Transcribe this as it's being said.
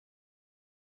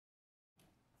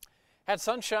Had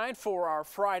sunshine for our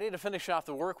Friday to finish off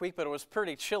the work week, but it was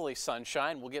pretty chilly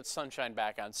sunshine. We'll get sunshine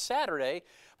back on Saturday,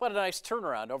 but a nice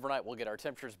turnaround. Overnight, we'll get our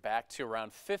temperatures back to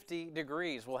around 50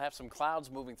 degrees. We'll have some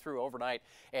clouds moving through overnight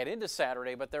and into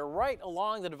Saturday, but they're right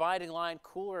along the dividing line.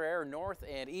 Cooler air north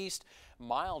and east,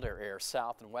 milder air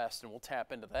south and west, and we'll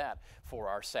tap into that for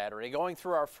our Saturday. Going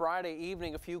through our Friday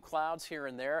evening, a few clouds here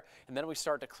and there, and then we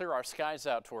start to clear our skies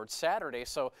out towards Saturday.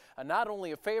 So not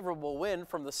only a favorable wind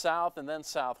from the south and then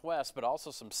southwest, but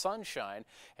also some sunshine,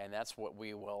 and that's what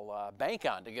we will bank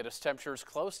on to get us temperatures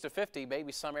close to 50,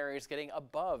 maybe some areas getting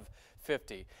above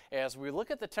 50. As we look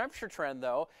at the temperature trend,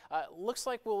 though, looks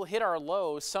like we'll hit our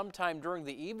lows sometime during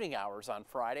the evening hours on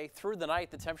Friday. Through the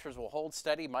night, the temperatures will hold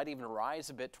steady, might even rise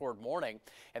a bit toward morning,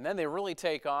 and then they really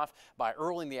take off by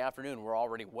early in the afternoon. We're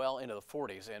already well into the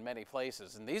 40s in many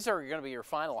places, and these are going to be your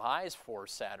final highs for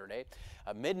Saturday.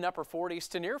 Mid and upper 40s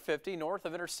to near 50 north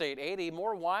of Interstate 80,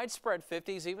 more widespread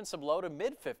 50s, even some low to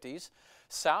mid 50s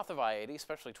south of I-80,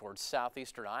 especially towards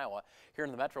southeastern Iowa. Here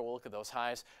in the metro, we'll look at those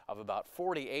highs of about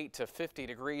 48 to 50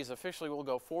 degrees. Officially, we'll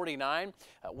go 49.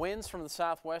 Winds from the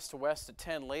southwest to west at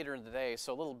 10 later in the day,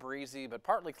 so a little breezy, but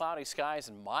partly cloudy skies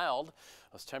and mild.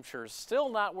 Those temperatures still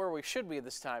not where we should be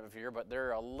this time of year, but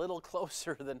they're a little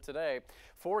closer than today.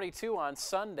 42 on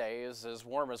Sunday is as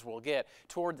warm as we'll get.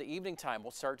 Toward the evening time,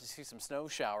 we'll start to see some snow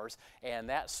showers, and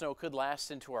that snow could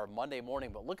last into our Monday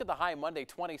morning. But look at the high Monday,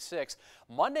 26.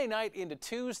 Monday night into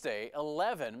Tuesday,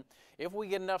 11. If we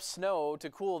get enough snow to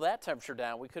cool that temperature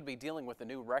down, we could be dealing with a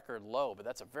new record low, but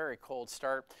that's a very cold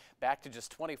start. Back to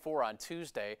just 24 on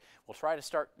Tuesday. We'll try to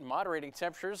start moderating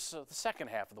temperatures the second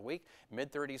half of the week.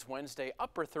 Mid-30s Wednesday,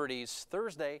 upper 30s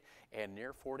Thursday, and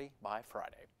near 40 by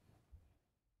Friday.